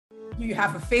Do you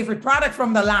have a favorite product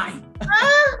from the line?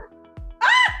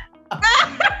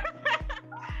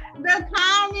 The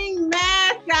Calming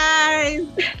Mask, guys.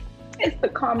 It's the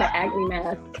Calming Acne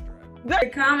Mask. The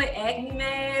Calming Acne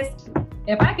Mask.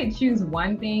 If I could choose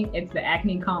one thing, it's the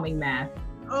Acne Calming Mask.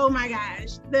 Oh my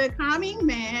gosh. The Calming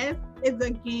Mask is a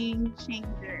game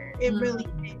changer. It really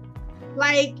is.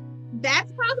 Like,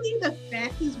 that's probably the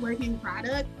fastest working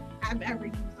product I've ever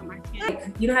used on my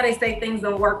skin. You know how they say things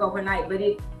don't work overnight, but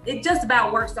it just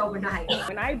about works overnight.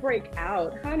 When I break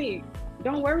out, honey,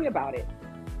 don't worry about it.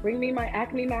 Bring me my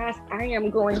acne mask. I am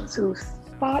going to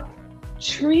spot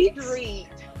treat.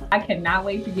 I cannot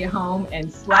wait to get home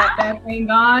and slap that thing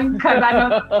on because I know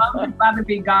the bump is about to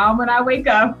be gone when I wake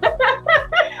up.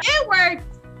 It works.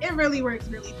 It really works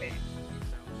really fast.